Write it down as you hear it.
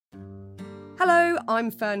Hello,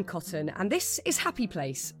 I'm Fern Cotton, and this is Happy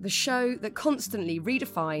Place, the show that constantly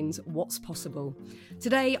redefines what's possible.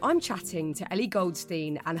 Today, I'm chatting to Ellie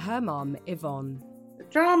Goldstein and her mum, Yvonne. The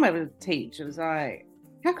drama teacher was like,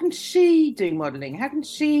 how can she do modelling? How can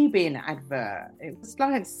she be an advert? It was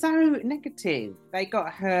like so negative. They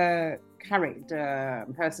got her character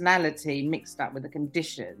and personality mixed up with the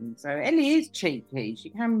condition. So Ellie is cheeky.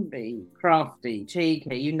 She can be crafty,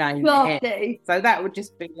 cheeky, you name it. So that would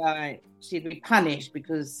just be like, she'd be punished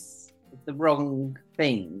because of the wrong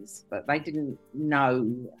things, but they didn't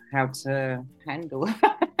know how to handle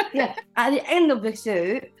that. Yeah, at the end of the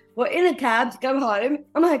shoot, we're in a cab to go home.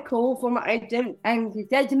 I had a call from my agent and she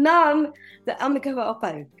said to Mum that I'm going to go off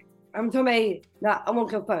folk. I'm telling me that I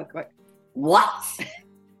want to go folk. Like, what?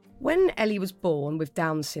 When Ellie was born with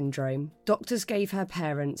Down syndrome, doctors gave her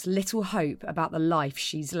parents little hope about the life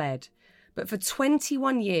she's led. But for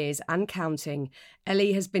 21 years and counting,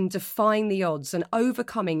 Ellie has been defying the odds and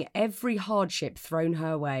overcoming every hardship thrown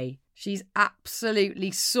her way. She's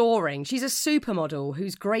absolutely soaring. She's a supermodel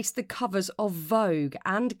who's graced the covers of Vogue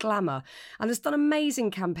and Glamour and has done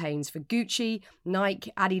amazing campaigns for Gucci,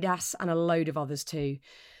 Nike, Adidas and a load of others too.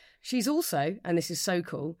 She's also, and this is so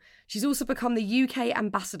cool, she's also become the UK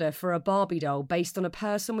ambassador for a Barbie doll based on a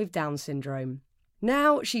person with Down syndrome.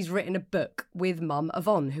 Now she's written a book with mum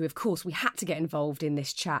Yvonne, who of course we had to get involved in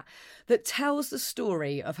this chat, that tells the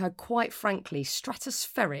story of her quite frankly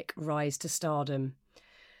stratospheric rise to stardom.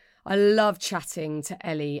 I love chatting to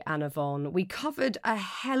Ellie and Yvonne. We covered a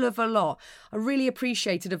hell of a lot. I really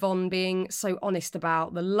appreciated Yvonne being so honest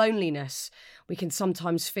about the loneliness we can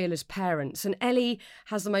sometimes feel as parents. And Ellie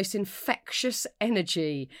has the most infectious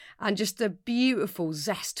energy and just a beautiful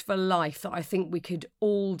zest for life that I think we could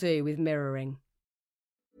all do with mirroring.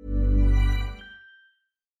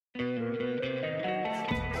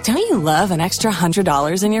 Don't you love an extra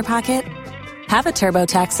 $100 in your pocket? Have a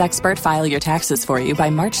TurboTax expert file your taxes for you by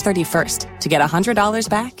March 31st to get $100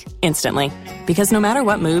 back instantly. Because no matter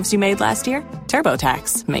what moves you made last year,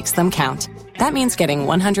 TurboTax makes them count. That means getting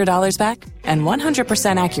 $100 back and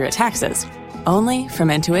 100% accurate taxes, only from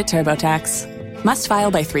Intuit TurboTax. Must file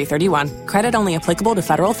by 3/31. Credit only applicable to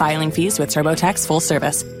federal filing fees with TurboTax full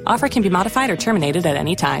service. Offer can be modified or terminated at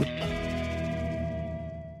any time.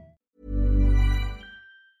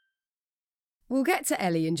 We'll get to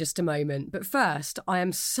Ellie in just a moment, but first, I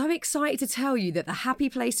am so excited to tell you that the Happy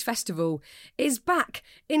Place Festival is back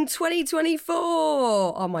in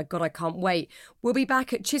 2024. Oh my God, I can't wait. We'll be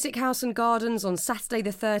back at Chiswick House and Gardens on Saturday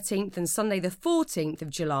the 13th and Sunday the 14th of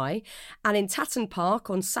July, and in Tatton Park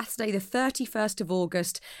on Saturday the 31st of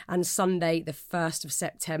August and Sunday the 1st of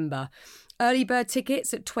September. Early bird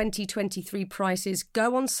tickets at 2023 prices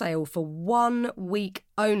go on sale for 1 week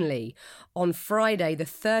only on Friday the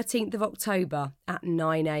 13th of October at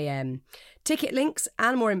 9 a.m. Ticket links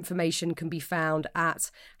and more information can be found at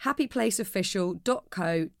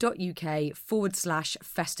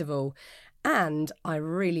happyplaceofficial.co.uk/festival. And I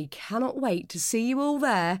really cannot wait to see you all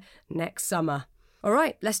there next summer. All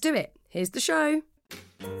right, let's do it. Here's the show.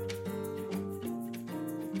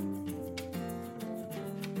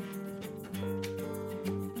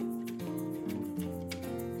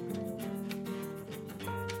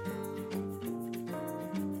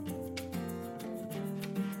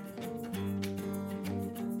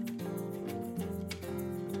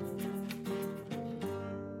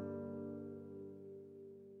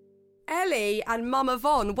 Ellie and Mum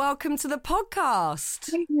Yvonne, welcome to the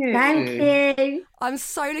podcast. Thank you. Thank you. I'm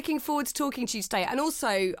so looking forward to talking to you today. And also,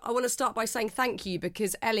 I want to start by saying thank you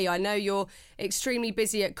because, Ellie, I know you're extremely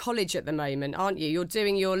busy at college at the moment, aren't you? You're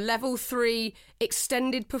doing your Level 3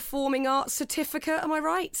 Extended Performing Arts Certificate, am I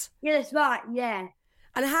right? Yeah, that's right, yeah.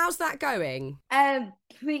 And how's that going?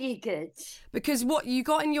 Pretty good. Because what you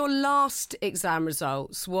got in your last exam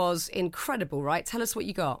results was incredible, right? Tell us what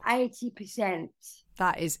you got. 80%.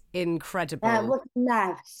 That is incredible. What's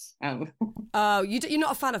maths? Oh, you're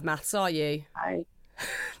not a fan of maths, are you? No.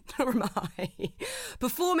 Nor am I.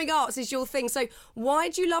 Performing arts is your thing. So why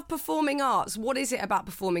do you love performing arts? What is it about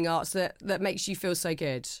performing arts that makes you feel so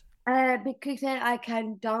good? Because then I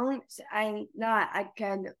can dance and I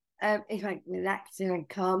can it's like relaxing and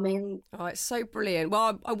calming. Oh, it's so brilliant.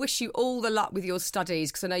 Well, I wish you all the luck with your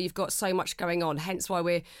studies because I know you've got so much going on, hence why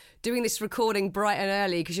we're doing this recording bright and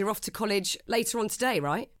early because you're off to college later on today,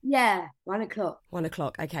 right? Yeah, 1 o'clock. 1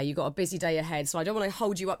 o'clock. Okay, you've got a busy day ahead, so I don't want to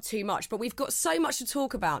hold you up too much, but we've got so much to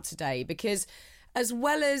talk about today because as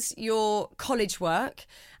well as your college work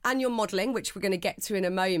and your modelling, which we're going to get to in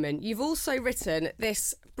a moment, you've also written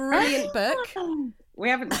this brilliant book. We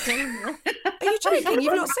haven't seen it. Are you joking?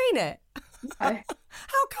 You've not seen it?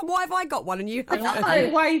 How come? Why have I got one and you haven't?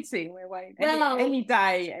 We're waiting. Well, any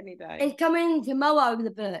day. It's coming tomorrow,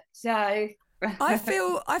 the book, so... I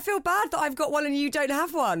feel bad that I've got one and you don't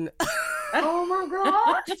have one. Oh, my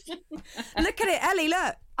God. Look at it, Ellie,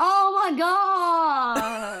 look. Oh, my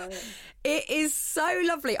God. It is so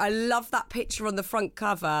lovely. I love that picture on the front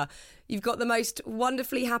cover. You've got the most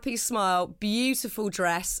wonderfully happy smile, beautiful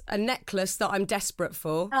dress, a necklace that I'm desperate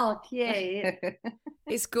for. Oh, cute.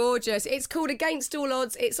 It's gorgeous. It's called Against All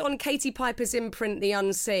Odds. It's on Katie Piper's imprint, The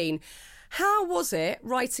Unseen. How was it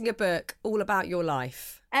writing a book all about your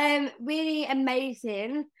life? Really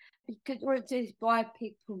amazing, because I want to inspire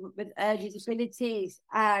people with early disabilities,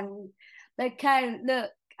 and they can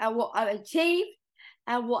look at what I've achieved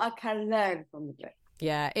and what I can learn from the book.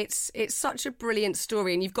 Yeah, it's such a brilliant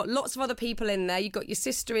story, and you've got lots of other people in there. You've got your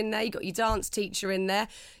sister in there, you've got your dance teacher in there,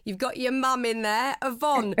 you've got your mum in there,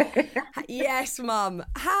 Yvonne. Yes, mum.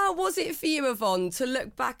 How was it for you, Yvonne, to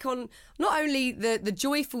look back on not only the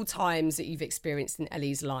joyful times that you've experienced in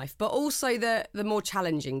Ellie's life, but also the more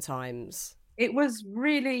challenging times? It was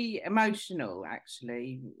really emotional,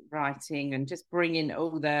 actually, writing and just bringing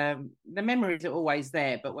all the memories are always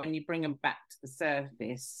there, but when you bring them back to the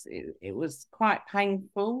surface, it was quite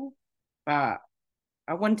painful. But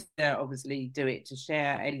I wanted to obviously do it to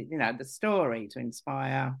share, you know, the story to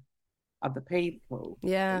inspire other people.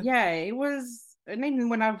 Yeah. Yeah, it was. And even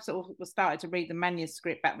when I sort of started to read the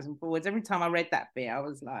manuscript backwards and forwards, every time I read that bit, I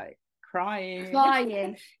was like,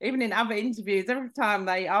 crying. Even in other interviews, every time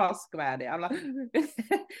they ask about it, I'm like,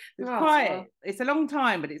 it's a long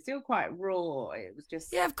time, but it's still quite raw. It was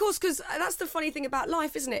just... Yeah, of course, because that's the funny thing about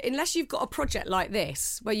life, isn't it? Unless you've got a project like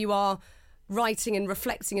this, where you are writing and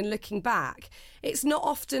reflecting and looking back, it's not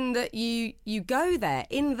often that you go there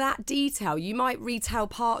in that detail. You might retell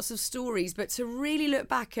parts of stories, but to really look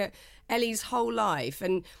back at Ellie's whole life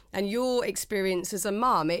and your experience as a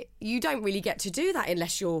mum, you don't really get to do that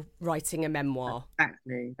unless you're writing a memoir.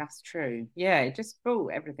 Exactly, that's true. Yeah, it just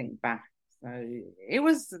brought everything back. So it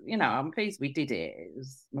was, you know, I'm pleased we did it. It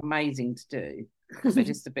was amazing to do. So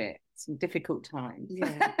just some difficult times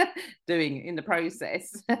doing in the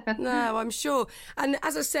process. No, I'm sure. And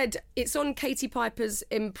as I said, it's on Katie Piper's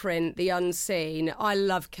imprint, The Unseen. I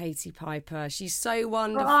love Katie Piper. She's so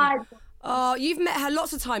wonderful. Right. Oh, you've met her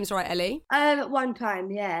lots of times, right, Ellie? One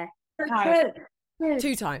time, yeah.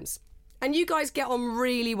 Two times. And you guys get on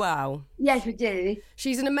really well. Yes, we do.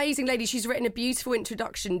 She's an amazing lady. She's written a beautiful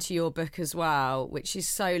introduction to your book as well, which is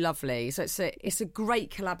so lovely. So it's a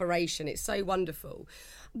great collaboration. It's so wonderful.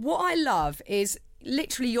 What I love is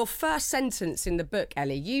literally your first sentence in the book,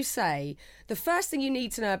 Ellie. You say, the first thing you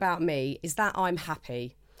need to know about me is that I'm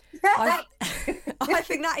happy. I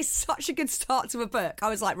think that is such a good start to a book. I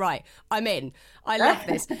was like, right, I'm in. I love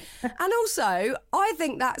this. And also, I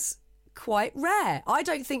think that's quite rare. I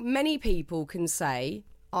don't think many people can say,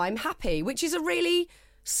 I'm happy, which is a really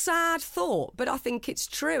sad thought, but I think it's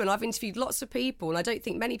true. And I've interviewed lots of people, and I don't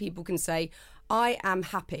think many people can say, I am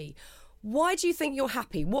happy. Why do you think you're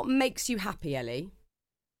happy? What makes you happy, Ellie?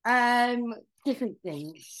 Different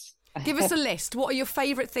things. Give us a list. What are your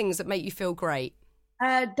favourite things that make you feel great?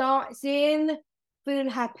 Dancing, feeling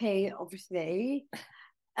happy, obviously.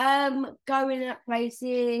 Going at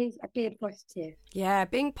places, being positive. Yeah,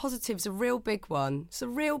 being positive is a real big one. It's a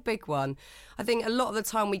real big one. I think a lot of the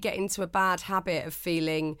time we get into a bad habit of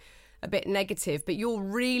feeling a bit negative, but you're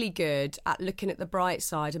really good at looking at the bright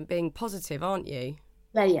side and being positive, aren't you?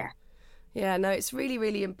 Yeah. Yeah, no, it's really,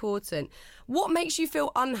 really important. What makes you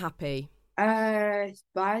feel unhappy?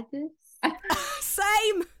 Spiders.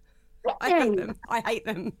 Same. I hate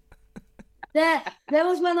them. There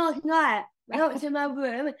was one last night. I went to my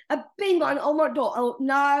room, a bing bang on my door. Oh,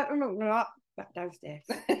 no, I'm not going back downstairs.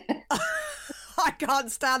 I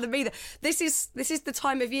can't stand them either. This is the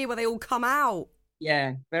time of year where they all come out.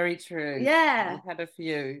 Yeah, very true. Yeah. I've had a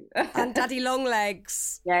few. And Daddy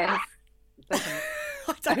Longlegs. Yeah.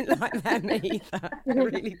 I don't like them either. I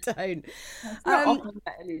really don't. It's not often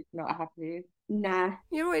that Ellie's not happy. Nah.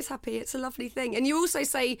 You're always happy. It's a lovely thing. And you also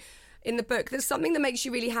say in the book that something that makes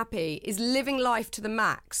you really happy is living life to the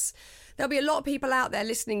max. There'll be a lot of people out there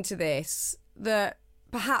listening to this that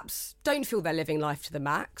perhaps don't feel they're living life to the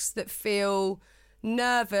max, that feel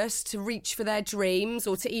nervous to reach for their dreams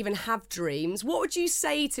or to even have dreams. What would you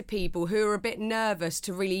say to people who are a bit nervous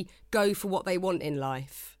to really go for what they want in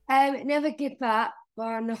life? Never give up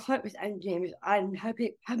on the hopes and dreams, and hope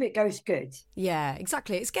it goes good. Yeah,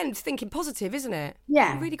 exactly. It's again thinking positive, isn't it?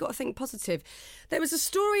 Yeah. You've really got to think positive. There was a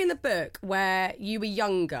story in the book where you were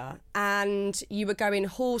younger and you were going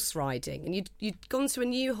horse riding, and you'd gone to a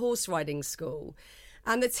new horse riding school,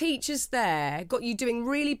 And the teachers there got you doing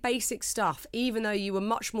really basic stuff, even though you were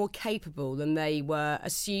much more capable than they were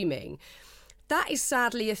assuming. That is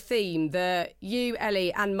sadly a theme that you,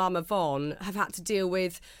 Ellie, and Mum Yvonne have had to deal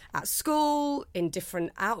with at school, in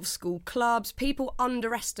different out-of-school clubs, people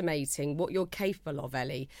underestimating what you're capable of,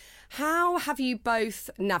 Ellie. How have you both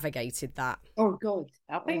navigated that? Oh, God.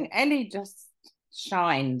 I think Ellie just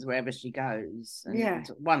shines wherever she goes. And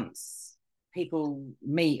once people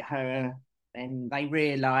meet her, then they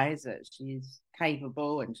realise that she's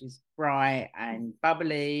capable and she's bright and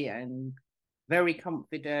bubbly and very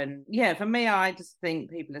confident. Yeah, for me, I just think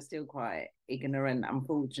people are still quite ignorant,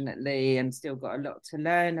 unfortunately, and still got a lot to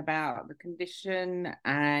learn about the condition.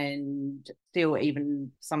 And still, even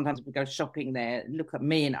sometimes if we go shopping there, look at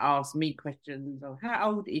me and ask me questions of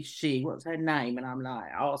how old is she? What's her name? And I'm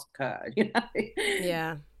like, ask her,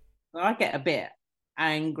 Yeah. So I get a bit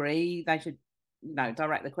angry. They should,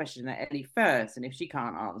 direct the question at Ellie first. And if she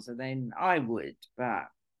can't answer, then I would. But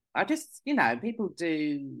I just, people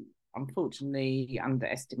do unfortunately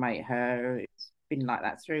underestimate her. It's been like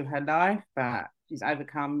that through her life, but she's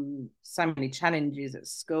overcome so many challenges at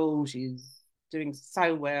school. She's doing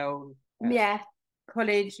so well at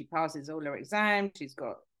college. She passes all her exams. She's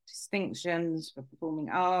got distinctions for performing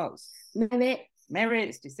arts,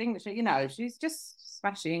 merits, distinction. She's just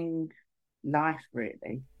smashing life,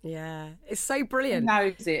 really. Yeah, it's so brilliant. She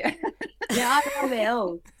knows it. Yeah, I love it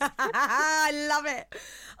all. I love it.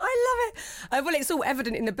 Well, it's all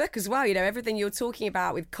evident in the book as well. Everything you're talking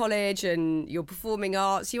about with college and your performing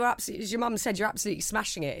arts. You're absolutely, as your mum said, you're absolutely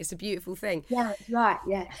smashing it. It's a beautiful thing. Yeah, that's right.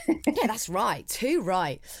 Yeah. Yeah, that's right. Too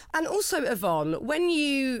right. And also, Yvonne, when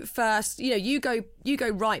you first, you go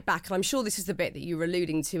right back, and I'm sure this is the bit that you were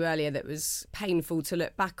alluding to earlier that was painful to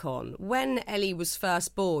look back on. When Ellie was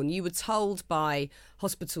first born, you were told by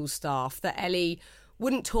hospital staff that Ellie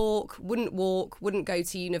wouldn't talk, wouldn't walk, wouldn't go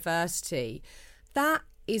to university. That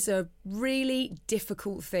is a really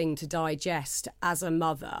difficult thing to digest as a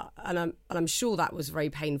mother. And I'm sure that was very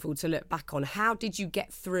painful to look back on. How did you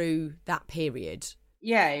get through that period?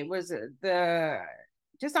 Yeah, it was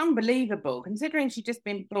just unbelievable, considering she'd just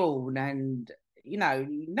been born and,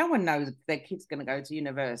 no one knows if their kid's going to go to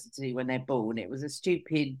university when they're born. It was a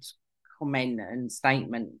stupid comment and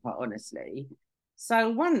statement, quite honestly. So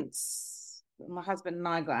once my husband and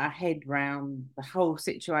I got our head round the whole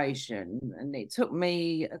situation, and it took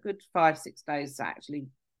me a good 5-6 days to actually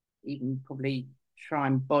even probably try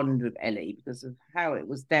and bond with Ellie because of how it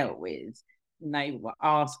was dealt with. And they were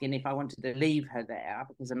asking if I wanted to leave her there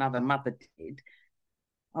because another mother did.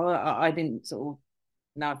 I didn't sort of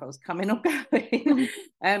know if I was coming or going.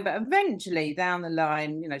 But eventually down the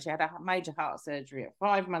line, she had a major heart surgery at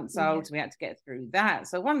 5 months old, so we had to get through that.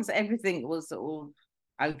 So once everything was sort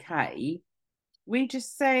of okay, we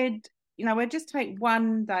just said, we'll just take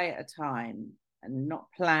one day at a time and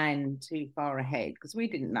not plan too far ahead because we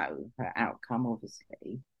didn't know her outcome, obviously.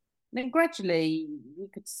 And then gradually we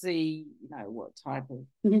could see, what type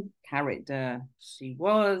of character she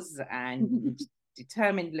was, and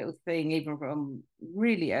determined little thing, even from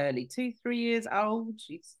really early, 2-3 years old.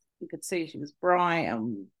 We could see she was bright,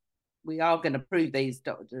 and we are going to prove these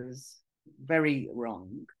doctors very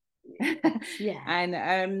wrong.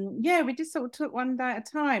 And we just sort of took one day at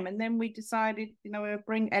a time, and then we decided we'll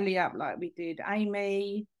bring Ellie up like we did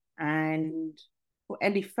Amy and put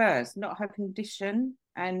Ellie first, not her condition,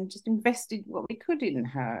 and just invested what we could in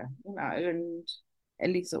her, and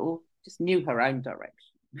Ellie sort of just knew her own direction.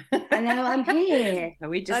 And now I'm here.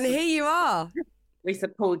 So and here you are. We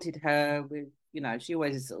supported her with, she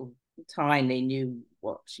always sort of tiny knew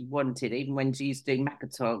what she wanted. Even when she used to do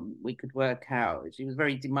Makaton, we could work out. She was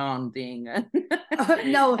very demanding.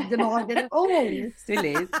 No, demanding at all. Still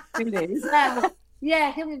is.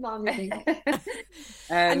 Yeah, he was demanding.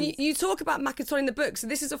 And you talk about Makaton in the book. So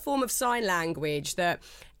this is a form of sign language that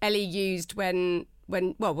Ellie used when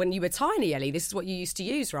you were tiny, Ellie. This is what you used to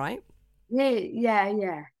use, right? Yeah.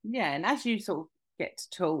 Yeah, and as you sort of get to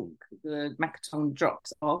talk, the Makaton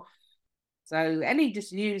drops off. So Ellie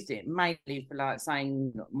just used it mainly for like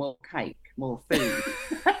saying more cake, more food.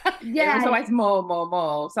 Yeah. It was always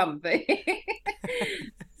more, something.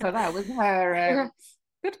 So that was her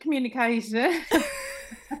good communication.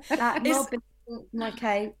 More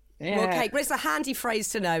cake. Yeah. More cake. But it's a handy phrase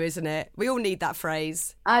to know, isn't it? We all need that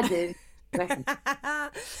phrase. I do.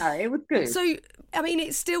 It was good. So,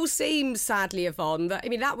 it still seems, sadly, Yvonne,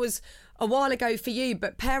 that was a while ago for you,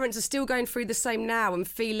 but parents are still going through the same now and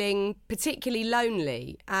feeling particularly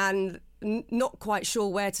lonely and not quite sure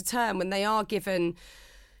where to turn when they are given,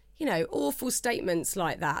 awful statements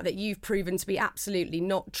like that you've proven to be absolutely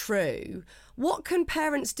not true. What can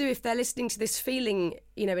parents do if they're listening to this feeling,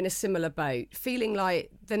 in a similar boat, feeling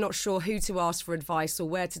like they're not sure who to ask for advice or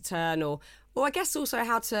where to turn, or I guess also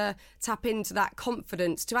how to tap into that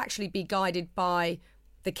confidence to actually be guided by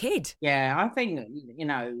the kid? Yeah, I think,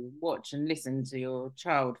 watch and listen to your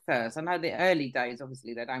child first. I know the early days,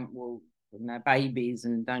 obviously, they don't walk when they're babies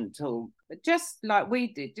and don't talk. But just like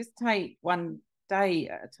we did, just take one day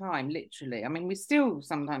at a time, literally. I mean, we still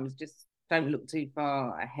sometimes just don't look too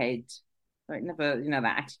far ahead. So it never,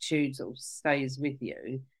 that attitude sort of stays with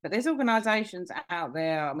you. But there's organisations out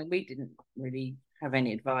there. I mean, we didn't really have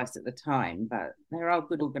any advice at the time, but there are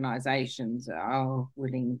good organisations that are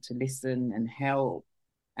willing to listen and help.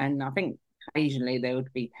 And I think occasionally there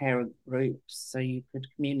would be parent groups so you could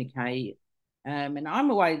communicate. And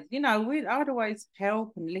I'm always, I'd always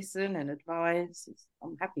help and listen and advise.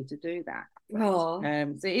 I'm happy to do that. Oh.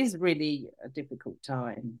 So it is really a difficult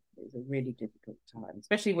time. It's a really difficult time,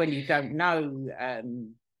 especially when you don't know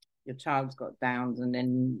your child's got Downs and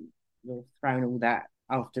then you're thrown all that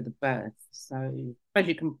after the birth. So I suppose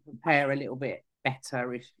you can prepare a little bit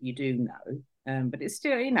better if you do know. But it's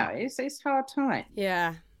still, it's a hard time.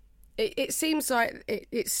 Yeah. It seems like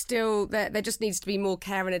it's still, there just needs to be more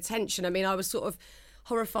care and attention. I mean, I was sort of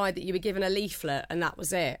horrified that you were given a leaflet and that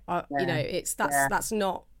was it. That's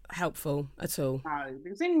not helpful at all. No,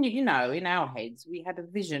 because in our heads, we had a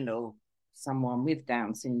vision of someone with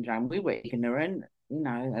Down syndrome. We were ignorant,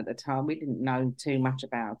 at the time. We didn't know too much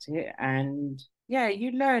about it. And yeah,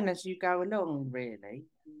 you learn as you go along, really.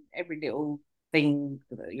 Every little thing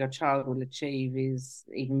that your child will achieve is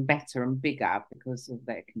even better and bigger because of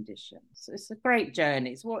their condition. So it's a great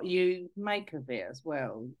journey. It's what you make of it as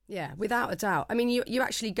well. Yeah, without a doubt. I mean, you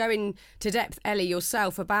actually go into depth, Ellie,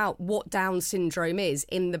 yourself about what Down syndrome is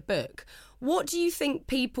in the book. What do you think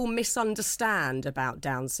people misunderstand about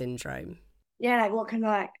Down syndrome? Yeah, like what can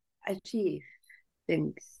I achieve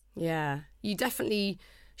things? Yeah, you definitely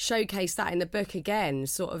showcase that in the book again,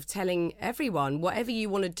 sort of telling everyone whatever you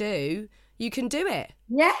want to do, you can do it.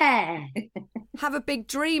 Yeah. Have a big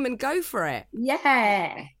dream and go for it.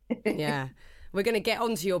 Yeah. Yeah. We're going to get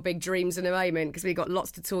onto your big dreams in a moment because we've got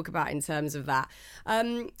lots to talk about in terms of that.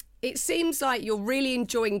 It seems like you're really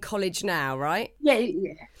enjoying college now, right?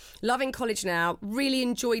 Yeah. Loving college now, really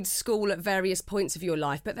enjoyed school at various points of your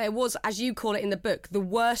life, but there was, as you call it in the book, the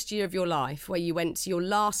worst year of your life where you went to your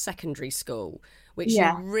last secondary school, which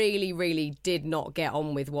you really, really did not get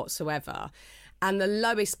on with whatsoever. And the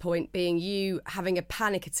lowest point being you having a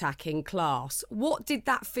panic attack in class. What did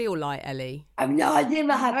that feel like, Ellie? I have no idea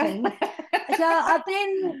what happened. So I've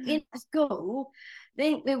been in school. I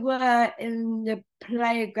think we were in the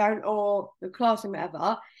playground or the classroom,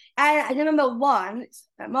 whatever. And I remember once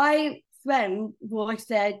my friend voice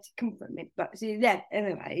said, comfort me, but she left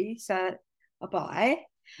anyway, so bye-bye.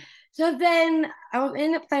 So then I was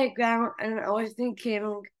in the playground and I was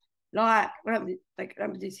thinking, like, when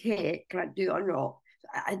this here, can I do it or not?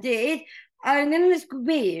 So I did. And then the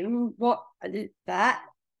scream, I did that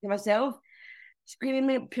to myself,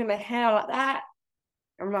 screaming, putting my hair like that.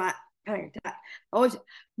 I'm like, panic attack. I was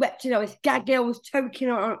retching, I was gagging, I was choking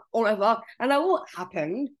all over. And I know what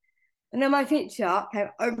happened. And then my teacher came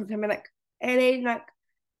over to me like, Ellie, like,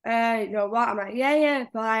 you're right. I'm like, yeah,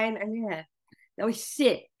 fine. And yeah, I was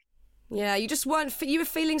sick. Yeah, you just weren't, you were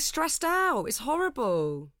feeling stressed out. It's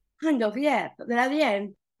horrible. Kind of, yeah. But then at the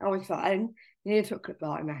end, I was fine. You need a chocolate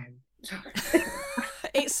bar in my hand.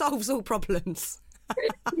 It solves all problems.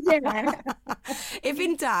 Yeah. If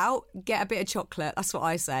in doubt, get a bit of chocolate. That's what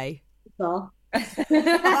I say. So.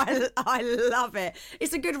 I love it.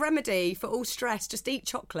 It's a good remedy for all stress. Just eat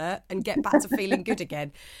chocolate and get back to feeling good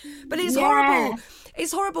again. But it's horrible.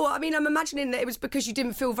 It's horrible. I mean, I'm imagining that it was because you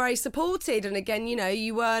didn't feel very supported. And again,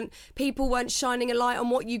 people weren't shining a light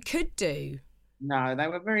on what you could do. No, they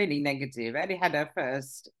were really negative. Ellie had her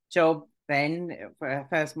first job then, for her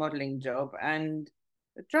first modelling job, and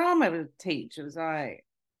the drama teacher was like,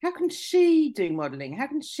 how can she do modelling? How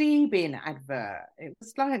can she be in an advert? It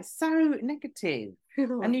was like so negative.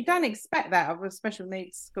 And you don't expect that of a special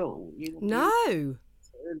needs school. No.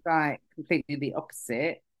 Like completely the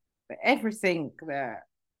opposite. But everything that,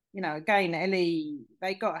 again, Ellie,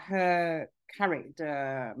 they got her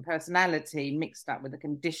character and personality mixed up with the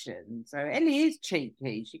condition. So Ellie is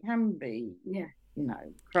cheeky. She can be,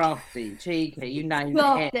 crafty, cheeky, you name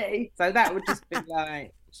it. So that would just be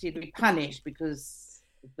like, she'd be punished because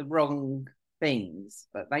of the wrong things,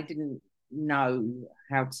 but they didn't know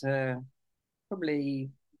how to probably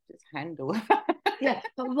just handle. Yeah,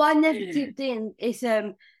 but one negative thing is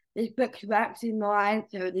these books were actually mine.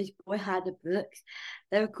 So this boy had the books.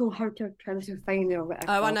 They were called Hotel Transylvania or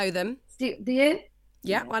whatever. Oh, I know them. Do you?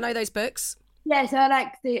 Yeah, I know those books. Yeah, so I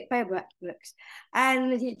like the favourite books.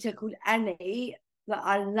 And the teacher called Annie, that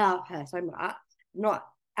I love her so much, not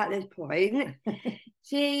at this point,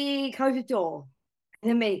 she closed the door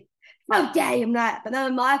to me. How dare you, that? But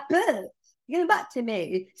they're my books. Give them back to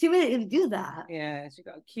me. She really didn't do that. Yeah, she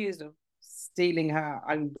got accused of stealing her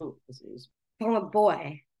own books. From a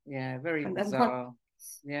boy. Yeah, very bizarre.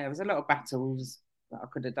 Yeah, there was a lot of battles that I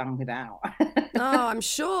could have done without. Oh, I'm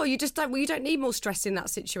sure you just don't. Well, you don't need more stress in that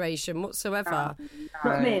situation whatsoever.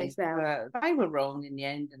 Not me, Sarah. They were wrong in the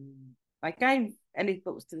end, and they gave Ellie's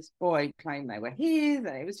books to this boy, claimed they were his, and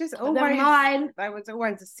it was just always mine. There was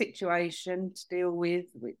always a situation to deal with,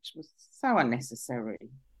 which was so unnecessary.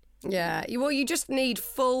 Yeah, you just need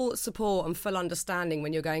full support and full understanding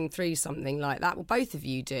when you're going through something like that. Well, both of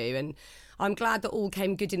you do, and I'm glad that all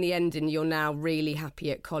came good in the end and you're now really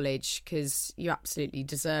happy at college, because you absolutely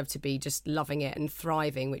deserve to be just loving it and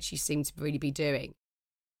thriving, which you seem to really be doing.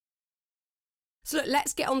 So look,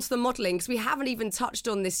 let's get on to the modelling, because we haven't even touched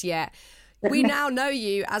on this yet. We now know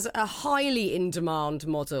you as a highly in-demand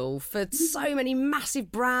model for so many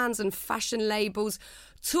massive brands and fashion labels.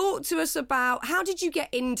 Talk to us about, how did you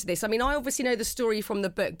get into this? I mean, I obviously know the story from the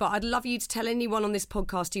book, but I'd love you to tell anyone on this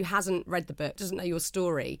podcast who hasn't read the book, doesn't know your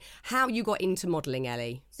story, how you got into modelling,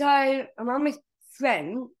 Ellie. So I'm on my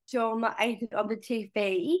friend saw my agent on the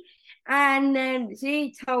TV, and then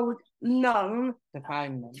she told Mum To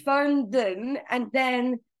phone them. to phone them, and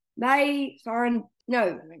then they phoned,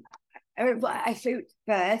 no, I shoot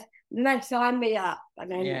first, and they signed me up,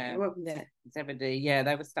 and then Yeah. I wasn't there. Zebedee, yeah,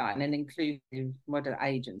 they were starting an inclusive model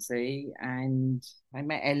agency, and I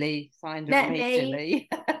met Ellie, signed her Met me. immediately.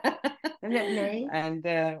 Met me. And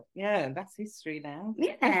yeah, that's history now.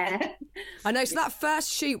 Yeah. I know, so that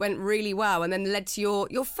first shoot went really well and then led to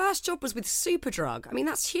your first job was with Superdrug. I mean,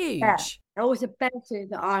 that's huge. Yeah. That was the best thing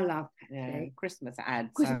that I loved. Yeah, Christmas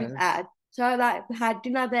ad. Christmas ad. So like they had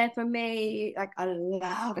dinner there for me. Like I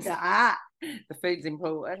love that. The food's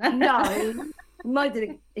important. No, mine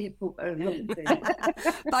didn't important.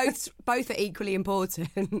 Both are equally important.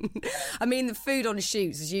 I mean, the food on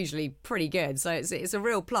shoots is usually pretty good, so it's a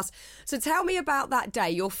real plus. So tell me about that day,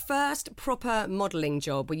 your first proper modelling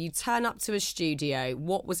job where you turn up to a studio.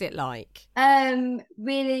 What was it like?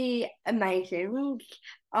 Really amazing.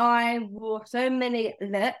 I wore so many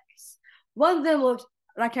looks. One of them was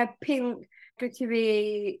like a pink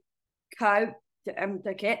glittery coat,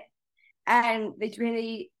 jacket, and this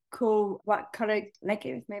really cool white coloured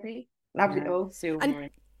leggings, maybe. Loved it all. Silver. And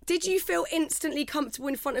did you feel instantly comfortable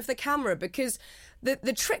in front of the camera? Because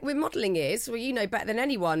the trick with modelling is, well, you know better than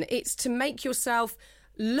anyone, it's to make yourself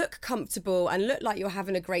look comfortable and look like you're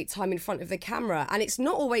having a great time in front of the camera. And it's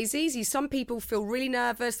not always easy. Some people feel really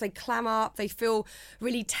nervous, they clam up, they feel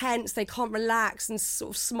really tense, they can't relax and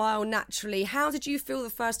sort of smile naturally. How did you feel the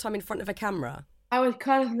first time in front of a camera? I was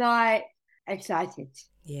kind of like excited.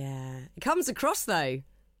 Yeah. It comes across though.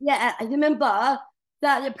 Yeah, I remember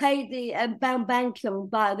that they played the Bang Bang song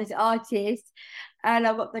by this artist, and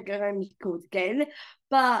I got the name called again,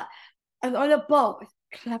 but I was on a box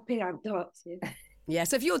clapping and dancing. Yeah,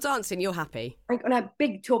 so if you're dancing, you're happy. Like on a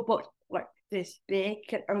big tour box like this big.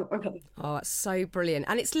 Oh, that's so brilliant.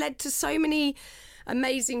 And it's led to so many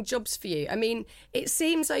amazing jobs for you. I mean, it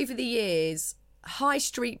seems over the years, high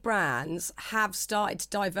street brands have started to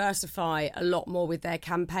diversify a lot more with their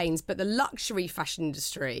campaigns, but the luxury fashion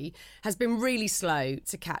industry has been really slow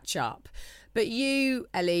to catch up. But you,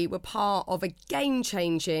 Ellie, were part of a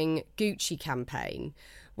game-changing Gucci campaign,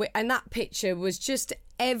 and that picture was just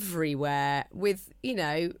everywhere with, you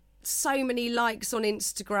know, so many likes on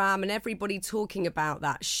Instagram and everybody talking about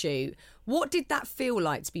that shoot. What did that feel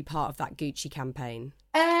like to be part of that Gucci campaign?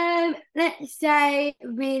 Let's say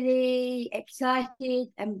really excited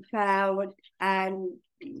and proud, and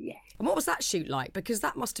yeah. And what was that shoot like? Because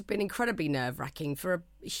that must have been incredibly nerve-wracking for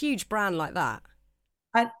a huge brand like that.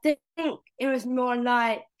 I think it was more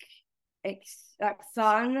like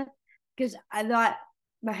fun, because I like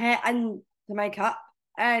my hair and the makeup,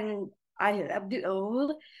 and I loved it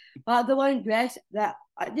all. But the one dress that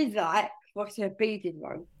I did like was a beaded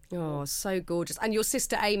one. Oh, so gorgeous. And your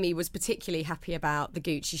sister Amy was particularly happy about the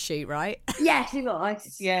Gucci shoot, right? Yes, it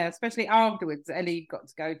was. Yeah, especially afterwards. Ellie got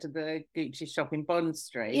to go to the Gucci shop in Bond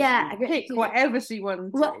Street. Yeah, and pick whatever she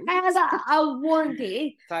wanted. Whatever I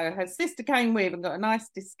wanted. So her sister came with and got a nice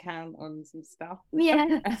discount on some stuff.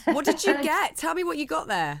 Yeah. What did you get? Tell me what you got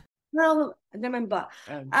there. Well, I don't remember.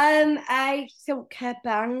 A silk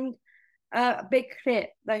hairband, a big clip,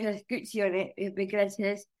 like has Gucci on it with big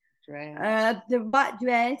letters. dress. The white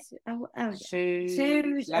dress. Shoes,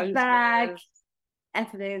 a loafers. bag,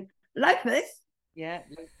 everything. Loafers? Yeah.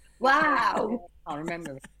 Wow. I can't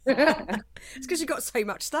remember. It's because you've got so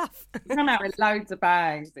much stuff. Come out with loads of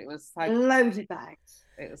bags. It was so. Loads of bags.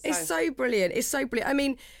 It's so brilliant. It's so brilliant. I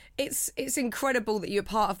mean, it's incredible that you're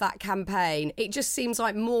part of that campaign. It just seems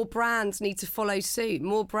like more brands need to follow suit.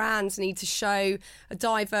 More brands need to show a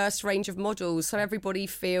diverse range of models so everybody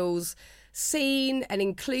feels seen and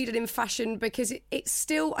included in fashion, because it's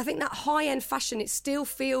still, I think that high-end fashion, it still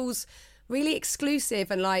feels really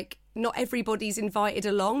exclusive and like not everybody's invited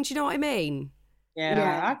along. Do you know what I mean?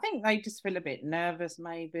 Yeah, I think they just feel a bit nervous,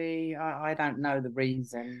 maybe. I don't know the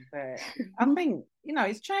reason, but I think,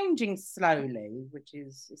 it's changing slowly,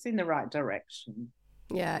 it's in the right direction.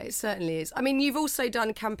 Yeah, it certainly is. I mean, you've also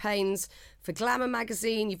done campaigns for Glamour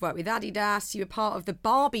magazine, you've worked with Adidas, you were part of the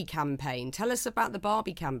Barbie campaign. Tell us about the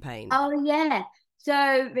Barbie campaign. Oh, yeah.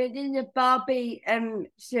 So we did the Barbie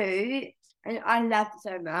suit, and I loved it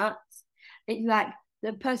so much. It's like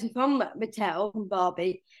the person from Mattel, from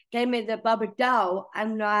Barbie, gave me the Barbie doll,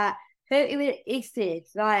 and like, who is this?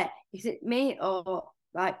 Like, is it me or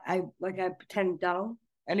like a pretend doll?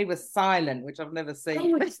 Ellie was silent, which I've never seen.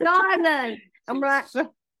 He was silent. I'm like,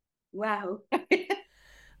 wow.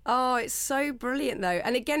 Oh, it's so brilliant though.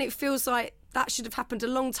 And again, it feels like that should have happened a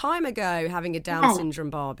long time ago, having a Down syndrome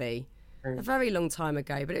Barbie. A very long time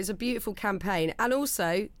ago, but it was a beautiful campaign. And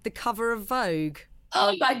also the cover of Vogue.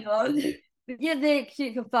 Oh my God. Yeah, the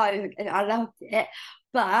shoot for Vogue, and I loved it.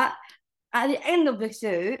 But at the end of the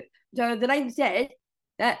shoot, so the lady said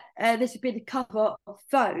that this would be the cover of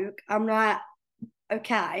Vogue. I'm like,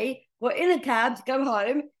 okay. We're in a cab to go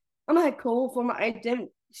home. I'm had a call from my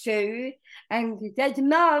agent, Sue, and she said to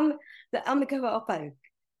Mum that I'm the cover of Vogue.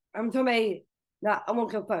 I'm telling me that I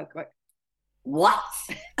want to go Vogue. Like, what?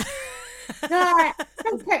 No,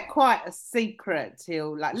 it's kept quite a secret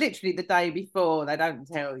till like literally the day before. They don't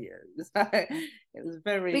tell you. So it was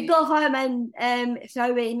very. We got home and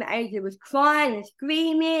Zoe, my agent, was crying and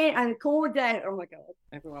screaming and called her. Oh my God.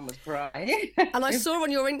 Everyone was crying. And I saw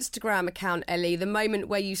on your Instagram account, Ellie, the moment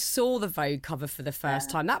where you saw the Vogue cover for the first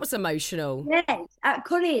time. That was emotional. Yes, at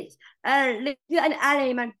college. Lydia and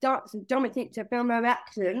Ali, my dance and drama teacher, filmed my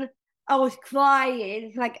reaction. I was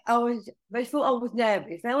crying. I thought I was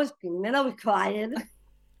nervous. I was screaming and I was crying.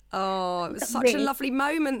 Oh, it was such a lovely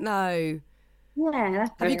moment, though. Yeah.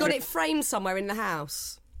 Have you got it framed somewhere in the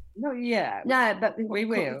house? Not yet. No, but we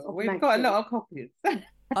will. We've got a lot of copies.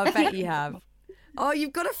 I bet you have. Oh,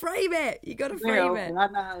 you've got to frame it. You've got to frame it. I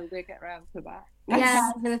know. We'll get around to that.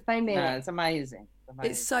 Yeah, I'm going to frame it. No, it's amazing.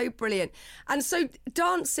 It's so brilliant. And so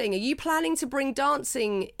dancing, are you planning to bring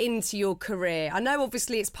dancing into your career? I know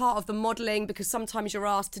obviously it's part of the modelling because sometimes you're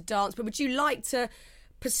asked to dance, but would you like to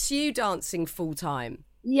pursue dancing full time?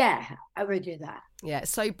 Yeah, I would do that. Yeah,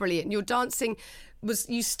 it's so brilliant. Your dancing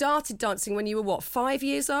you started dancing when you were what, 5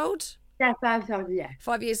 years old? Yeah, 5 years old, yeah.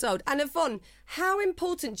 5 years old. And Yvonne, how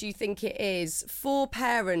important do you think it is for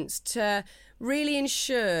parents to really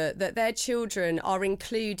ensure that their children are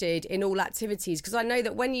included in all activities? Because I know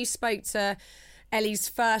that when you spoke to Ellie's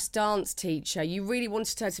first dance teacher, you really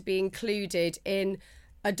wanted her to be included in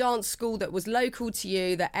a dance school that was local to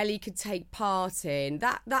you, that Ellie could take part in.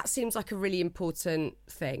 That seems like a really important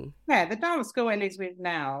thing. Yeah, the dance school Ellie's with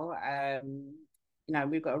now,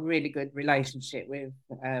 we've got a really good relationship with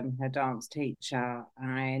her dance teacher,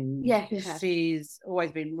 and she's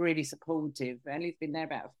always been really supportive. Ellie's been there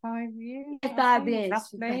about 5 years. 5 years.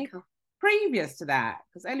 Roughly. Previous to that,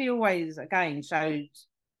 because Ellie always, again, showed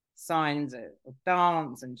signs of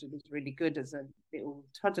dance, and she was really good as a little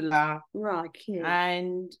toddler. Right, cute.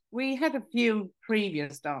 And we had a few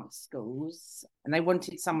previous dance schools, and they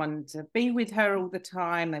wanted someone to be with her all the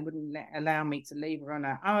time. They wouldn't allow me to leave her on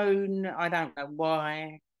her own. I don't know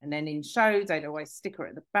why. And then in shows, they'd always stick her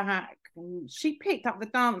at the back. And she picked up the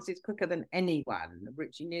dances quicker than anyone.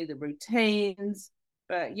 She knew the routines.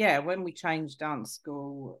 But yeah, when we changed dance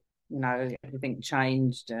school, everything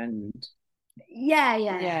changed, and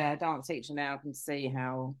yeah, dance teacher now can see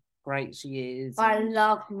how great she is. I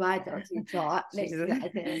love my dance teacher.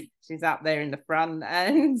 She's up there in the front,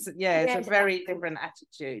 and it's a very different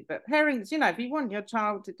attitude. But parents, if you want your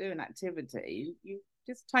child to do an activity, you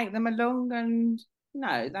just take them along, and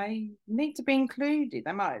they need to be included.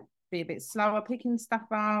 They might be a bit slower picking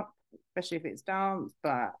stuff up, especially if it's dance,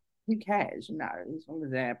 but who cares, as long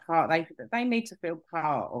as they're part, they need to feel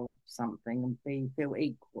part of something and feel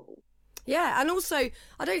equal. Yeah, and also,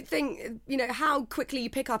 I don't think, how quickly you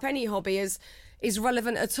pick up any hobby is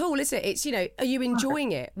relevant at all, is it? It's, are you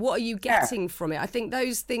enjoying it? What are you getting from it? I think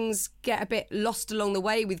those things get a bit lost along the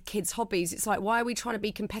way with kids' hobbies. It's like, why are we trying to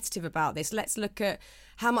be competitive about this? Let's look at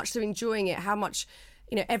how much they're enjoying it, how much,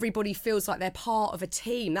 everybody feels like they're part of a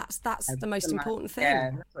team. That's the most important thing.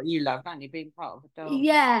 Yeah, that's what you love, don't you? Being part of a dance.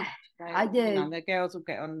 Yeah, I do. The girls will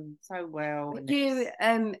get on so well. We do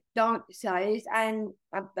dances, and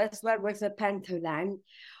that's why with the Pantoland,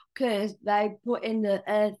 because they put in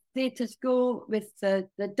the theatre school with the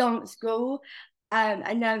dance school,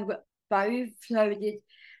 and now we've got both, so we did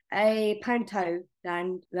a Panto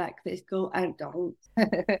land like the school and dance.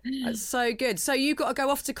 That's so good. So you've got to go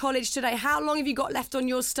off to college today. How long have you got left on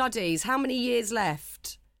your studies? How many years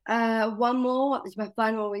left? One more. It's my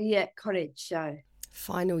final year at college, so.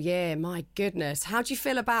 Final year, my goodness. How do you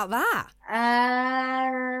feel about that?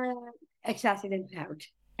 Excited and proud.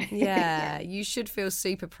 Yeah, you should feel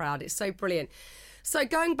super proud. It's so brilliant. So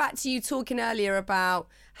going back to you talking earlier about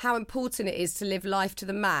how important it is to live life to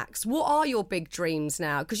the max, what are your big dreams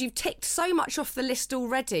now? Because you've ticked so much off the list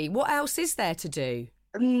already. What else is there to do?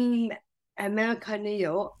 America, New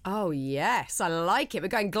York. Oh, yes. I like it. We're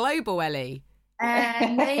going global, Ellie.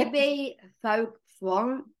 Maybe folk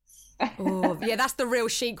France. Oh, yeah, that's the real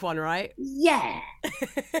chic one, right? Yeah.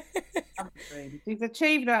 She's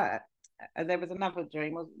achieved that. There was another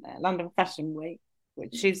dream, wasn't there? London Fashion Week,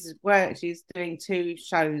 which she's doing 2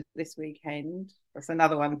 shows this weekend. That's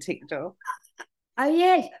another one ticked off. Oh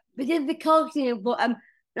yes, we did the casting for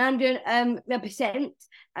London represent,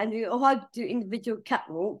 and we all had to do individual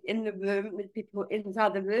catwalk in the room with people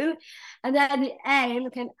inside the room, and then at the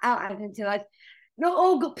end came out and tell us, not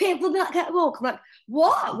all got paid for that catwalk. I'm like,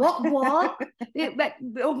 what?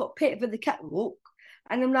 we all got paid for the catwalk,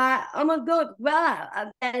 and I'm like, oh my god, wow!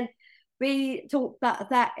 And then we talked about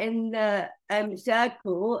that in the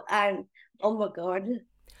circle, and oh my god!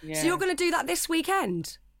 Yeah. So you're going to do that this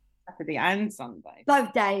weekend? Saturday and Sunday.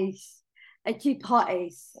 Both days, 2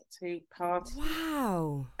 parties. 2 parties.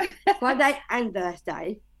 Wow! Friday and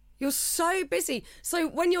Thursday. You're so busy. So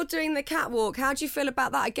when you're doing the catwalk, how do you feel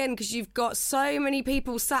about that again? Because you've got so many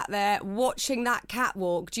people sat there watching that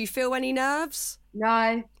catwalk. Do you feel any nerves?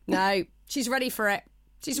 No. No. She's ready for it.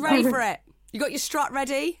 She's ready for it. You got your strut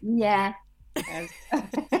ready? Yeah.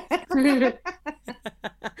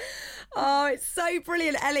 Oh, it's so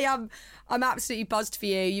brilliant, Ellie. I'm absolutely buzzed for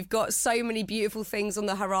you. You've got so many beautiful things on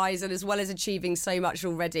the horizon, as well as achieving so much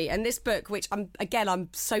already. And this book, which I'm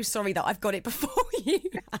so sorry that I've got it before you.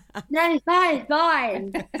 No, it's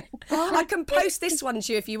fine. I can post this one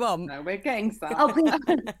to you if you want. No, we're getting some. Oh,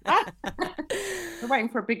 We're waiting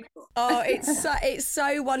for a big. Oh, it's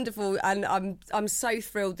so wonderful, and I'm so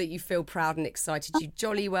thrilled that you feel proud and excited. You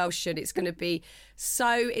jolly well should. It's going to be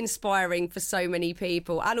so inspiring for so many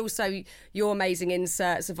people, and also your amazing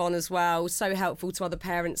inserts, Yvonne, as well. So helpful to other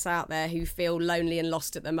parents out there who feel lonely and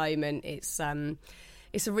lost at the moment. It's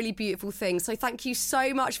a really beautiful thing. So thank you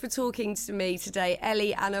so much for talking to me today,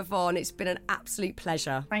 Ellie and Yvonne. It's been an absolute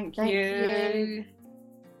pleasure. Thank you.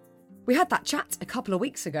 We had that chat a couple of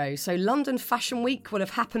weeks ago, so London Fashion Week will have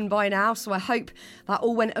happened by now, so I hope that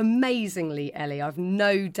all went amazingly, Ellie. I've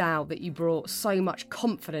no doubt that you brought so much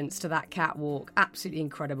confidence to that catwalk. Absolutely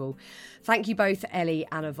incredible. Thank you both, Ellie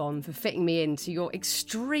and Yvonne, for fitting me into your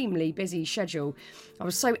extremely busy schedule. I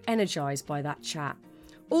was so energised by that chat.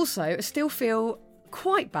 Also, I still feel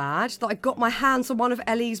quite bad that I got my hands on one of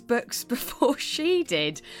Ellie's books before she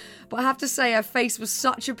did. But I have to say, her face was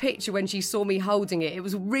such a picture when she saw me holding it. It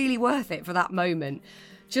was really worth it for that moment.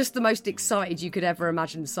 Just the most excited you could ever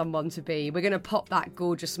imagine someone to be. We're going to pop that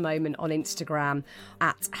gorgeous moment on Instagram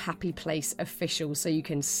at Happy Place Official so you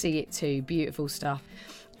can see it too. Beautiful stuff.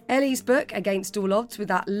 Ellie's book, Against All Odds, with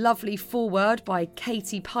that lovely foreword by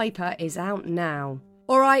Katie Piper, is out now.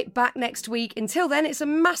 All right, back next week. Until then, it's a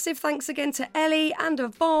massive thanks again to Ellie and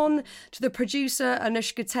Yvonne, to the producer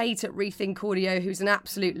Anushka Tate at Rethink Audio, who's an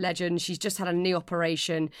absolute legend. She's just had a knee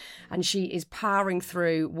operation and she is powering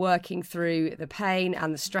through, working through the pain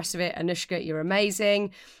and the stress of it. Anushka, you're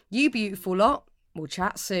amazing. You beautiful lot. We'll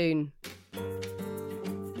chat soon.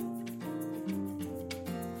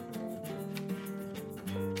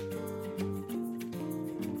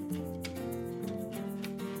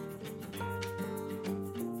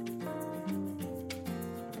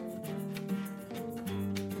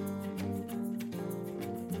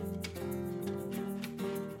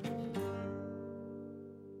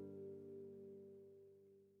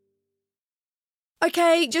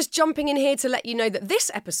 Okay, just jumping in here to let you know that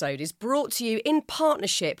this episode is brought to you in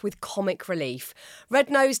partnership with Comic Relief. Red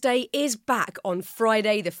Nose Day is back on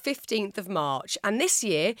Friday the 15th of March, and this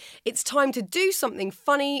year it's time to do something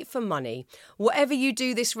funny for money. Whatever you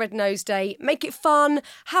do this Red Nose Day, make it fun,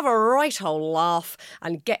 have a right old laugh,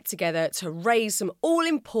 and get together to raise some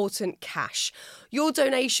all-important cash. Your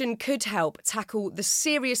donation could help tackle the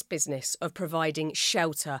serious business of providing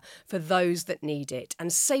shelter for those that need it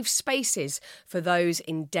and safe spaces for those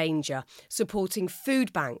in danger, supporting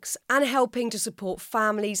food banks and helping to support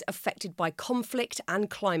families affected by conflict and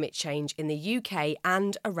climate change in the UK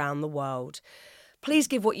and around the world. Please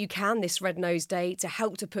give what you can this Red Nose Day to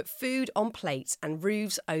help to put food on plates and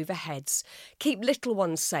roofs over heads, keep little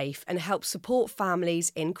ones safe and help support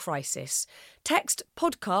families in crisis. Text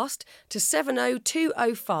podcast to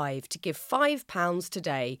 70205 to give £5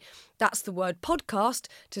 today. That's the word podcast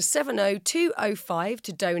to 70205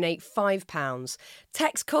 to donate £5.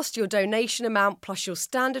 Text costs your donation amount plus your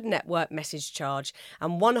standard network message charge,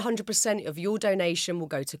 and 100% of your donation will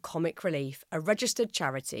go to Comic Relief, a registered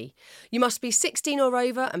charity. You must be 16 or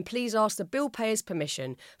over and please ask the bill payer's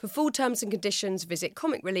permission. For full terms and conditions, visit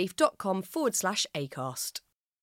comicrelief.com/Acast.